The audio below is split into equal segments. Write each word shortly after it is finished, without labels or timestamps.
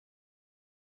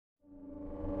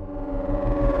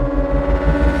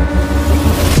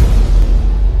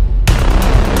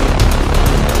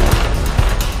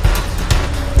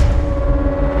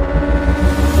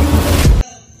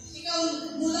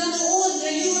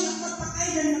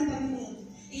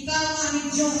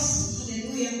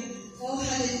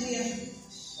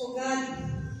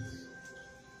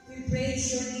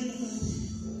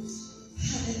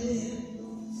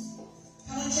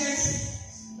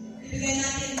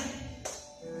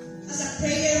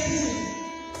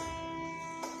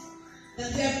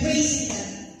we are praising them.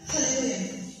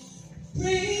 Hallelujah.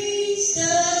 Praise the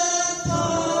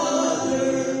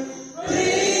Father,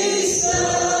 praise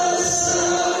the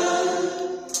Son,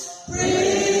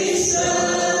 praise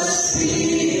the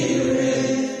Spirit,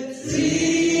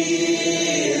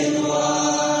 three in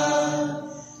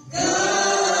one.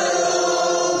 God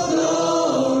of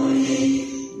glory,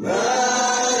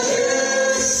 majesty,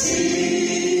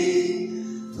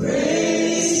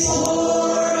 praise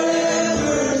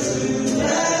forever to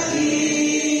the King.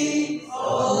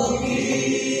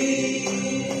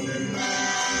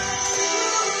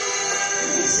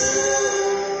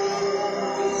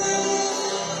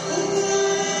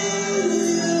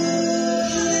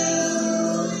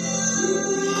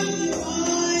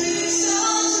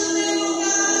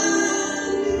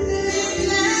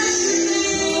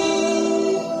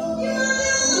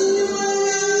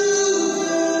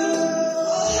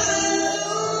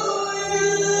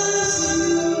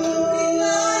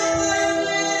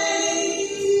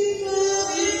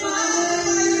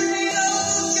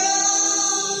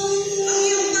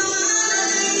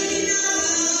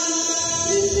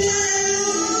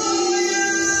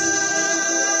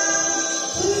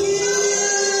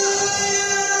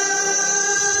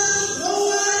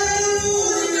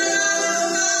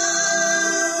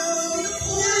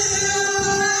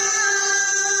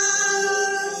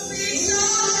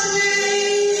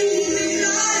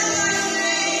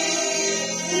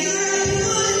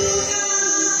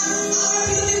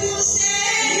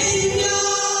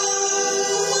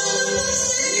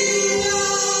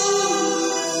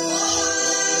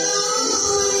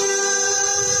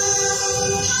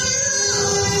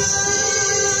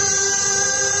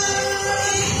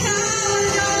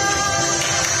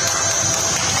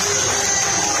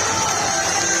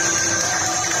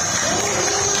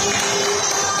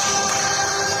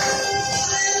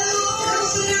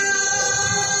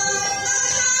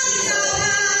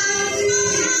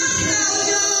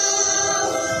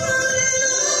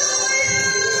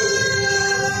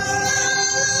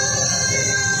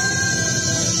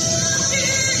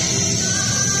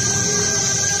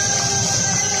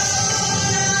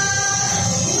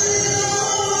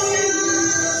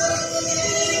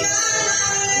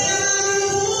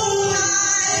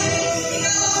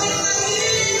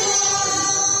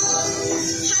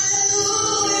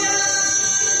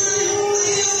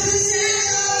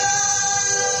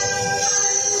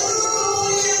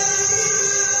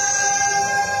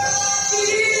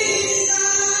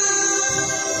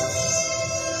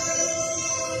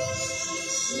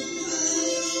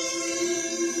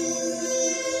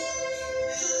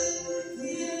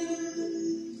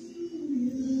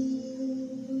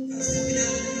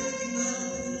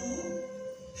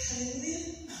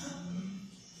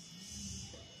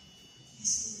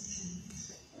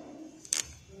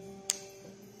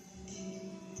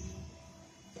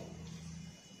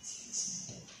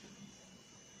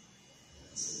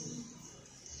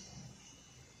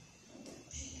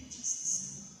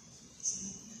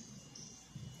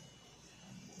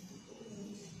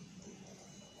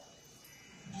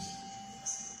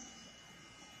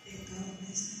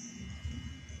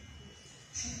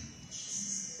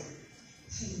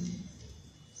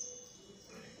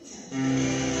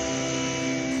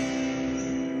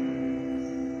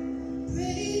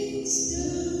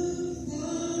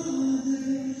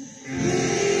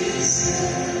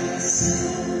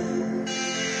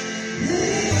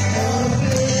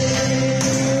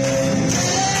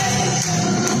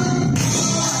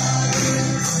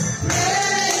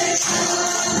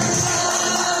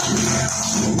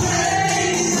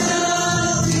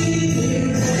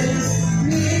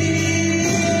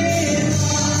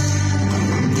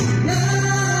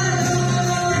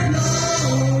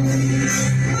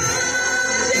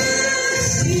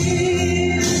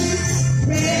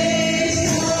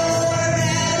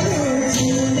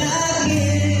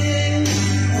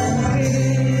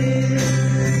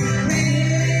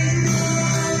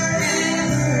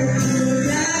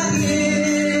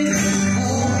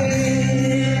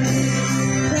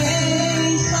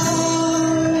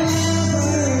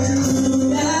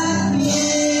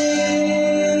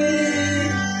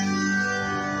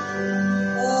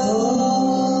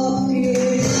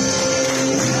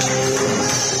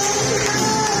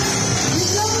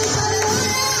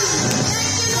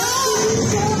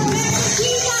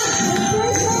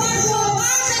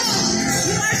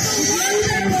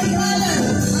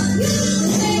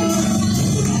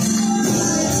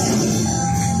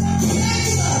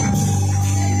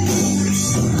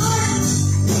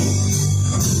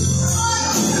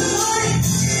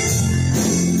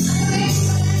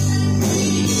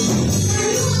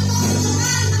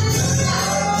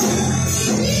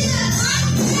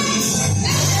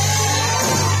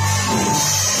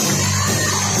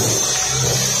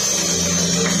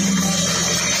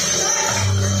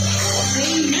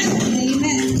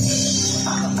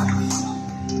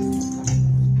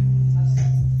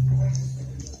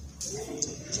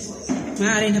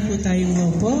 Maaari na po tayong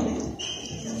maupo.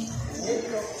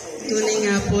 Tunay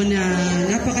nga po na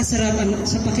napakasarap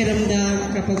sa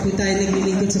pakiramdam kapag po tayo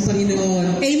naglilingkod sa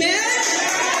Panginoon. Amen?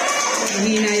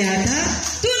 Mahina yata.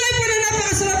 Tunay po na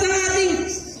napakasarap ng ating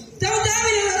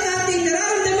damdamin ng ating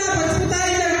nararamdaman pag po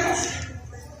tayo na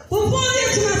pupuli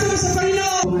at sumasama sa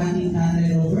Panginoon. Ang ating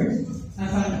Tatay Robert,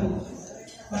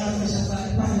 para po sa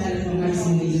pakilala ng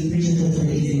ating magiging presenter for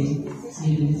the day.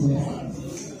 Amen po.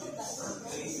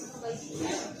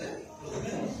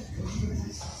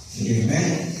 Amen.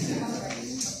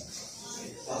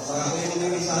 Parang yung mga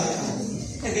mensahe.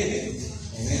 Amen.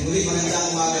 Muli,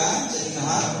 magandang umaga sa inyong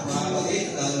lahat, mga kapatid,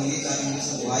 at muli sa ating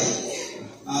sa buhay.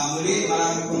 Muli,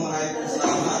 marami po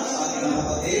salamat sa ating mga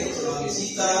kapatid, sa mga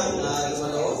bisita na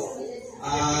lumalo.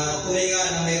 Tunay nga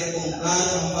na mayroon pong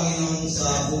plano ng Panginoon sa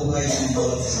buhay ng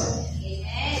bawat isa.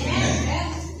 Amen.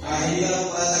 Hindi na lang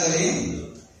patagalin.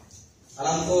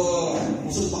 Alam ko,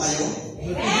 busog pa kayo.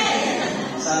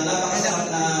 Sa napakasarap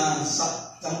na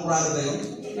sampurado kayo.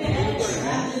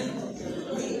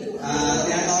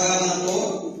 Tinatawagan na po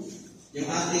yung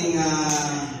ating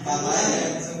tatay.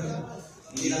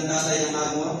 Hindi lang tatay ng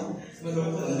amor,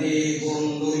 kundi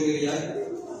buong Louis William.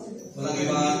 Walang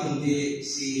iba kundi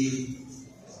si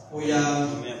Kuya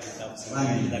Rami.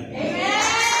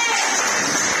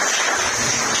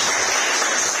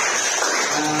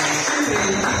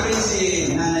 Siyempre si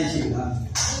Nanay Sheila.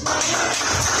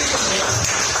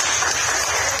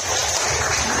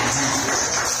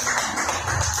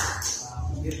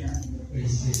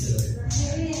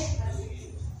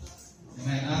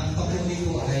 Ang pagpuli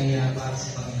ko ay para sa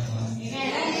Panginoon.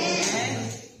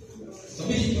 So,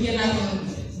 bigyan natin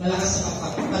malakas na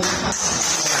pagpapalakpak.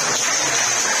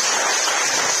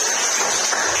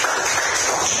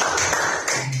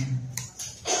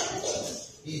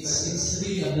 It's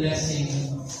really a blessing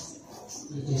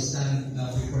to stand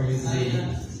before you today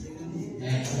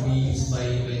and to be used by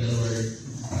the Lord.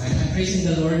 I'm praising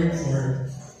the Lord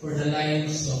for the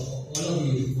lives of all of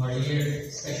you who are here,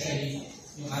 especially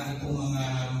yung ating pong mga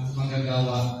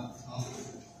manggagawa.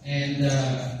 And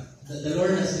the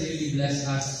Lord has really blessed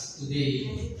us today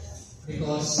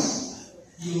because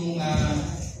yung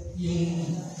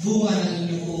bunga ng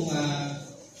inyong pong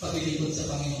paglilikod sa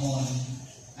Panginoon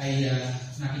ay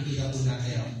nakikita po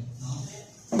natin. No?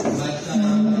 But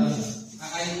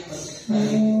I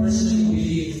personally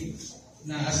believe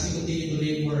na as we continue to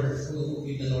labor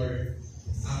with the Lord,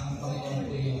 ang Panginoon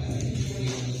po yung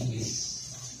increase.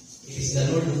 It is the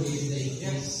Lord who gives the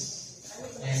increase.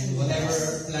 And whatever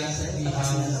plans that we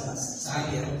have sa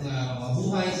ating mga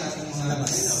buhay, sa ating mga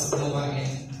gawain,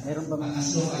 as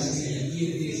long as we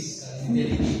give this,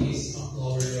 dedicate this to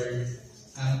our Lord,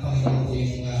 ang Panginoon po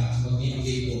yung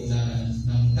magbibigay po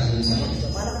ng tagumpay.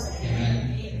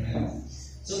 Amen. Amen.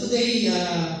 So today,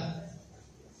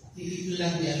 it will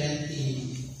not be a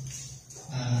lengthy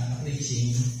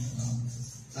preaching.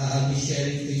 I'll be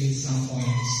sharing to you some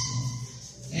points.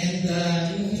 And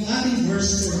yung ating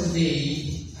verse for today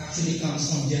actually comes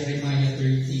from Jeremiah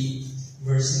 30,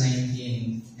 verse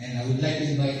 19. And I would like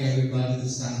to invite everybody to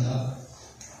stand up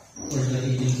for the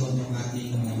reading of yung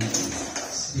ating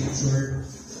scripture.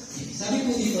 Sabi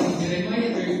po dito in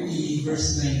Jeremiah 30,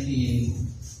 verse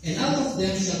 19, and out of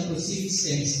them shall proceed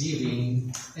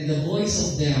thanksgiving, and the voice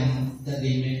of them that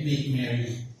they may make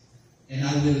merry. And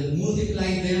I will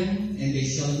multiply them, and they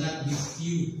shall not be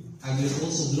few. I will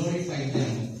also glorify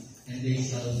them, and they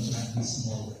shall not be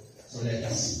small. So let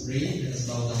us pray. Let us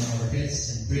bow down our heads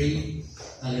and pray.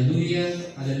 Hallelujah.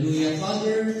 Hallelujah.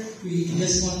 Father, we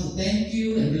just want to thank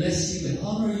you and bless you and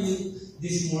honor you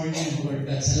this morning, Lord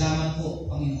God. Salamat po,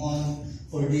 Panginoon,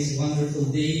 for this wonderful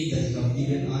day that you have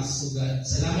given us, O God.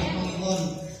 Salamat, Panginoon,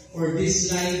 for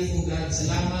this life, O God.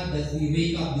 Salamat that we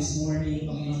wake up this morning,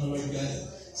 Panginoon, Lord God.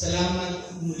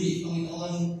 Salamat muli,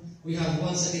 Panginoon. We have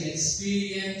once again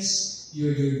experienced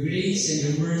your grace and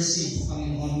your mercy,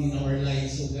 Panginoon, in our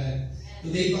lives, O God.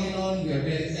 Today, Panginoon, we are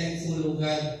very thankful, O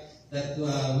God, that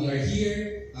we are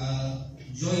here,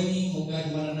 joining, O God,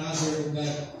 one another, O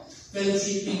God,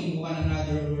 fellowshipping one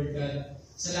another, Lord God.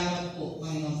 Salamat po,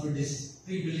 Panginoon, for this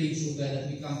privilege, O God, that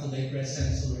we come to Thy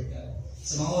presence, Lord God.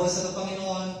 Sa mga oras na ito,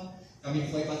 Panginoon,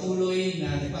 kami po ay patuloy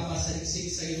na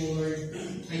nagpapasaliksik sa iyo, Lord.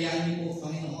 Hayaan niyo po,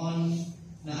 Panginoon,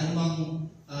 na anumang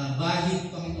bahid,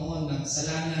 Panginoon, ng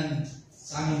kasalanan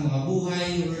sa aming mga buhay,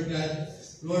 Lord God.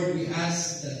 Lord, we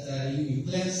ask that you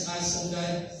cleanse us, O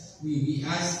God. We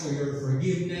ask for your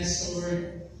forgiveness,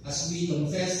 Lord, as we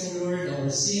confess, Lord, our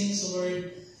sins,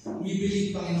 Lord. We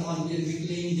believe, Panginoon, and we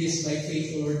claim this by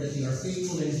faith, Lord, that you are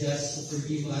faithful and just to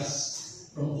forgive us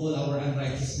from all our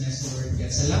unrighteousness, Lord. Kaya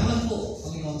salamat po,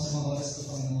 Panginoon, sa mga oras ko,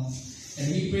 Panginoon. And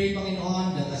we pray,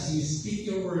 Panginoon, that as you speak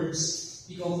your words,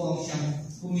 ikaw po ang siyang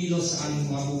kumilos sa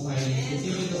aming mga buhay.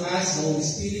 Continue to ask the Holy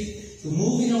Spirit to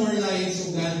move in our lives,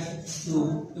 O God,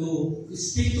 to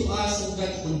speak to us, O God,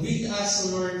 to convict us,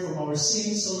 O Lord, from our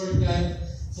sins, O Lord God,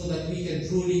 so that we can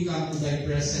truly come to Thy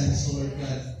presence, O Lord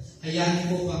God. Hayaan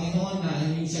po, Panginoon, na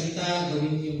inyong salita,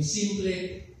 gawin yung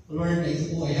simple, Lord, na ito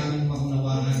po ay aming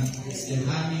maunawaan and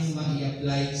aming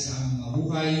ma-i-apply sa aming mga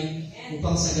buhay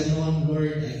upang sa ganoon,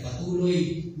 Lord, ay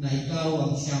patuloy na ikaw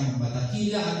ang siyang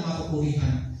matakila at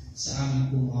mapapurihan sa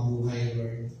aming pong mga buhay,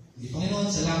 Lord. Panginoon,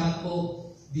 salamat po.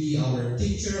 Be our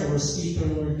teacher, our speaker,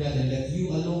 Lord God, and let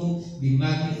you alone be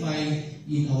magnified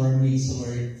in our midst,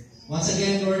 Lord. Once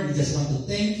again, Lord, we just want to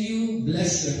thank you,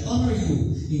 bless you, and honor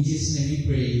you. In Jesus' name we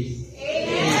pray.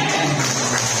 Amen.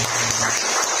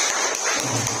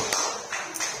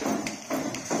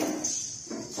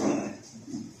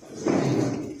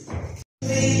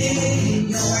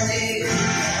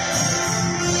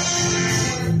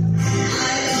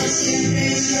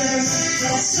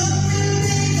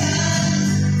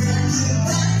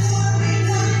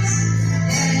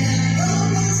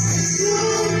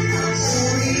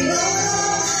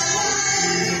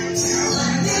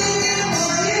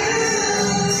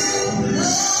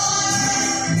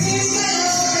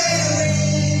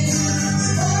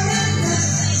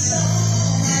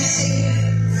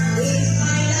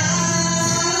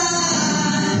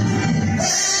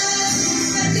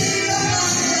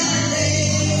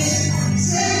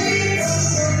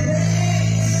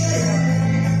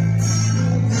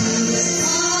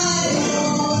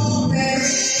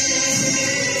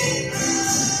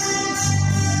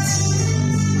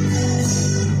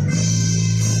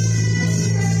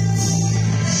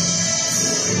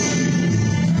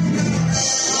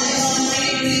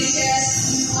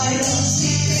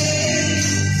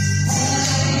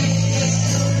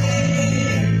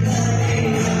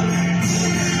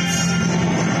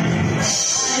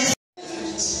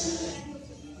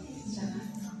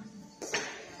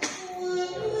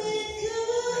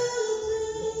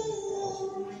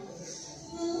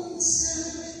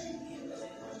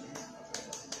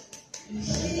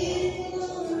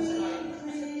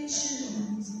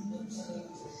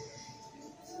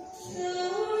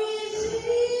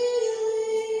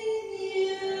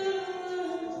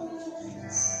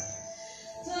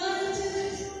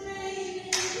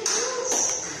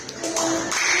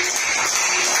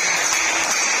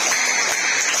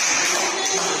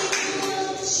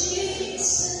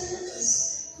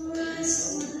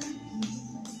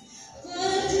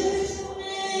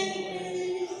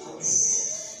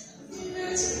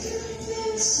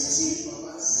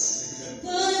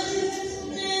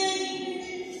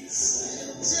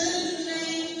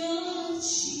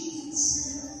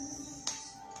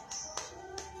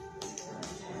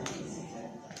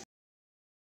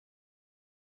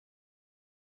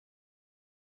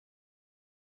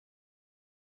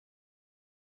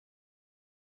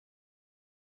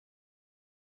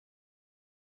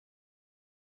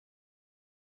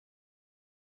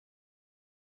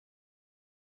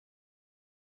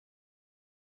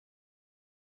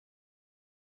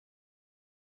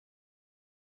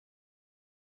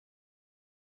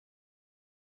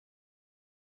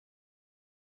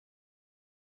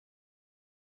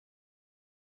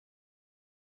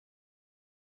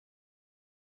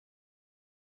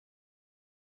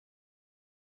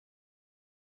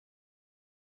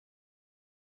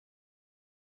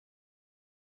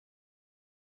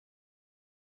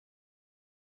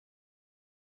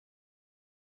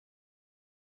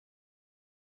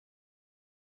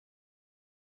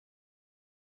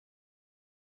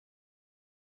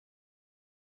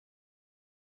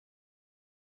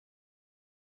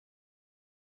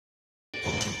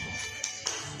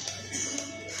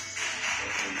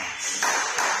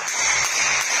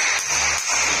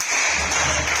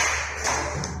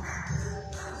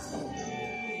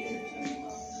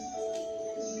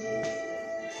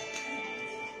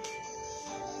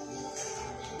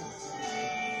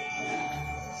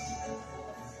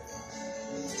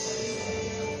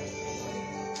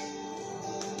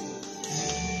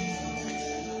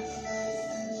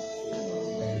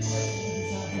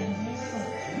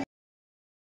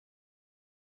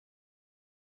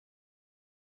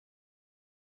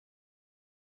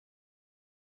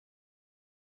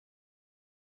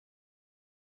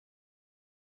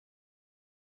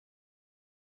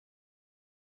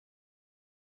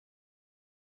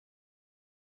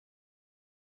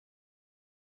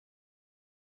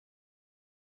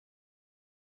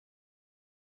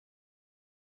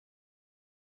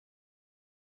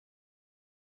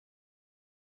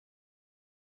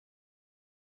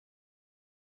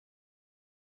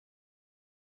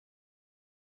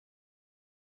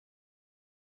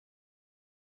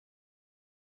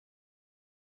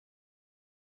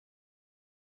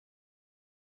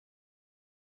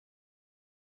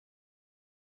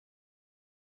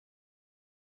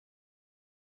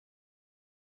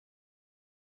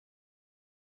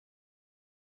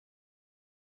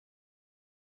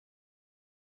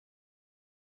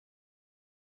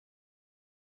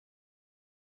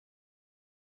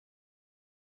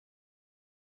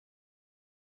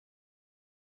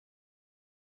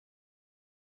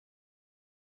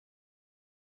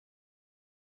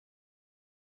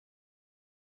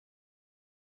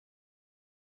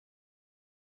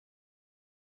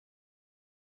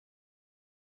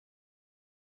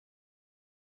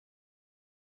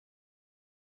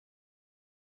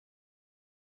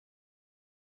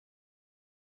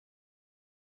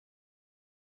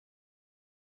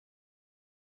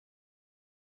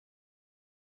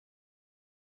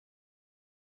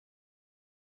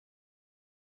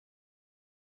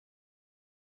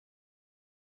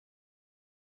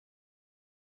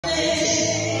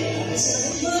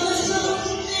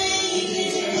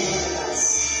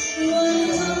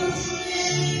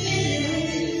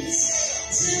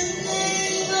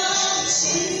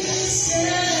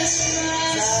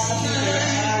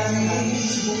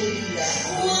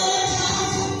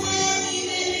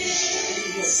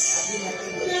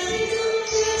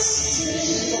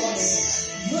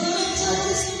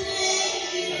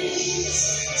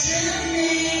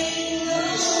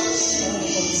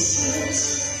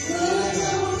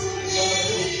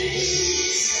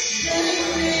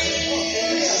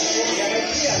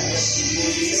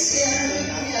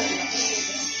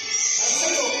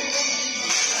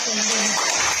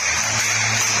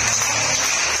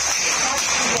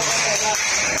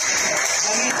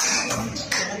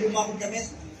 kumakot damit.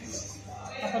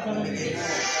 Tapos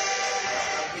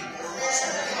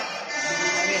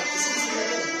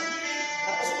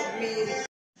pag may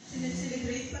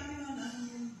Sineselebrate, Panginoon, ang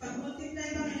pag-multiply,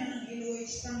 Panginoon, ng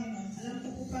LOH, Panginoon. Alam ko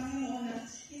po, Panginoon, na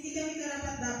hindi kami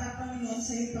karapat-dapat, Panginoon,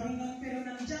 sa iyo, Panginoon, pero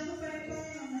nandiyan ko pa rin,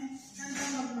 Panginoon, na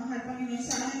handang magmahal, Panginoon,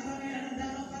 sa amin, Panginoon,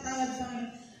 handang magpatawad, Panginoon.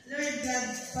 Lord God,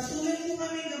 patuloy po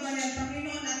kami gabayan,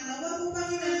 Panginoon, at nawa po,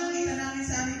 Panginoon, makita namin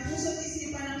sa aming puso't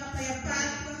isipan ng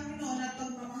kapayapaan, Panginoon, at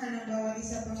pagmamahal ng bawat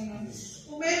isa, Panginoon.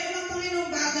 Kung mayroon ng Panginoon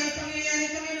bagay,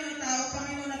 pangyayari, Panginoon, ng tao,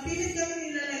 Panginoon, na pilit kami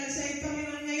nilalagay sa iyo,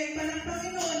 Panginoon, ngayon pa lang,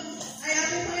 Panginoon, ay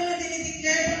ako, Panginoon,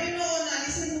 dinideclare, Panginoon,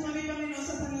 alisin mo kami, Panginoon,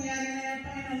 sa pangyayari na yan,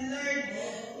 Panginoon. Lord,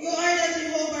 you are the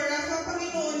Jehovah Rapha,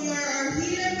 Panginoon, you are our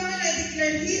healer, Panginoon. I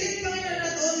declare healing, Panginoon,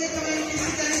 not only, Panginoon,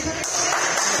 physically, Panginoon.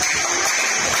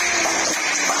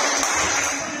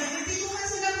 Hindi ko nga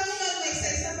sila, Panginoon, may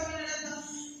isa-isa, Panginoon, at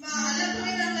maalam,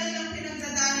 Panginoon, na ilang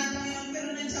pinagdadaanan, Panginoon, pero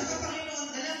nandiyan ka, Panginoon,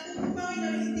 alam ko,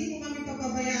 Panginoon, hindi ko kami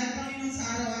pababayaan, Panginoon, sa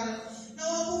araw-araw.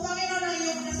 Nawa po, Panginoon, ang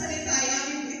iyong nasalita ay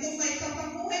aming itong may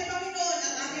papamuhay, Panginoon,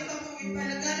 at aming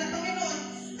pagpapalagana, Panginoon,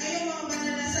 ay yung mga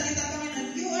banal na salita, Panginoon.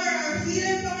 You are our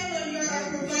healer, Panginoon. You are our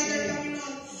provider,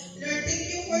 Panginoon. Lord, thank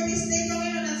you for this day,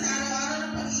 Panginoon, at sa araw-araw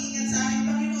ng pag-iingat sa amin,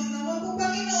 Panginoon. Nawa po,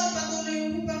 Panginoon, patuloy mo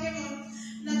po, Panginoon,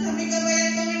 na kami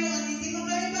gabayan, Panginoon. Hindi mo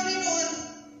kami, Panginoon,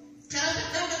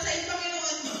 dapat sa iyo,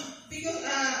 Panginoon, because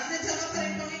nandiyan ka pa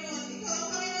rin, Panginoon. Ikaw ang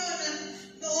Panginoon na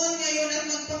noon, ngayon, at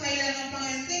magpakailan ng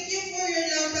Panginoon. Thank you for your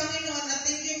love, Panginoon, at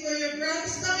thank you for your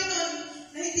promise, Panginoon,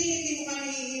 na hindi mo kami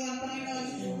iiwan, Panginoon.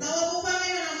 Nawa po,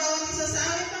 Panginoon, ang bawat isa sa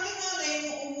amin, Panginoon, ay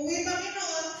umuwi,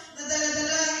 Panginoon, na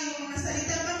dala-dala ang iyong mga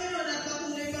salita, Panginoon, at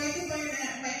patuloy pa ito,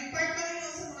 Panginoon, ma-impart,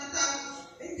 Panginoon, sa mga tao.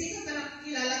 Hindi ka pa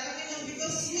nakikilala, Panginoon,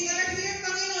 because we are here,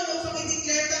 Panginoon, upang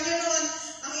i-declare, Panginoon,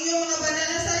 ang iyong mga banal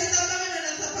na salita, Panginoon,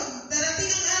 at sa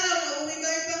pagdarating ang araw na uwi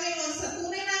kayo, Panginoon, sa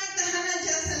tunay na tahanan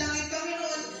dyan sa langit,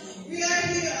 Panginoon. We are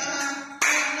here,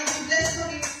 nag-bless,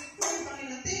 Panginoon.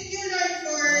 Thank you, Lord,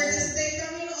 for this day,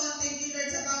 Panginoon. Thank you, Lord,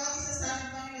 sa bawat isa sa amin,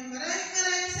 Panginoon.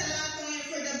 Maraming salamat, Panginoon,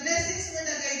 for the blessings, for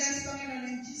the guidance, Panginoon.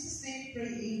 In Jesus' name,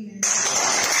 pray, amen.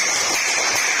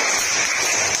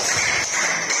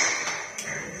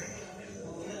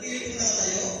 Natili po na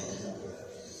tayo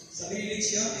sa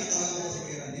benediction na tawag ko si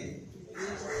Kirandi.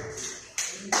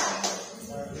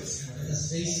 Let us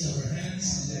raise our hands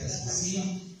and let us receive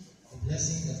the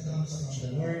blessing that comes from the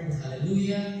Lord.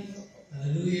 Hallelujah.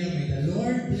 Hallelujah. May the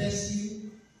Lord bless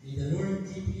you. May the Lord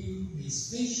keep you. May His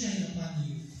face shine upon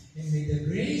you. And may the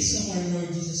grace of our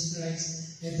Lord Jesus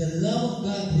Christ and the love of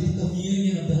God with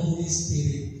communion of the Holy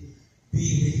Spirit be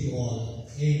with you all.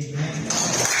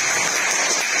 Amen.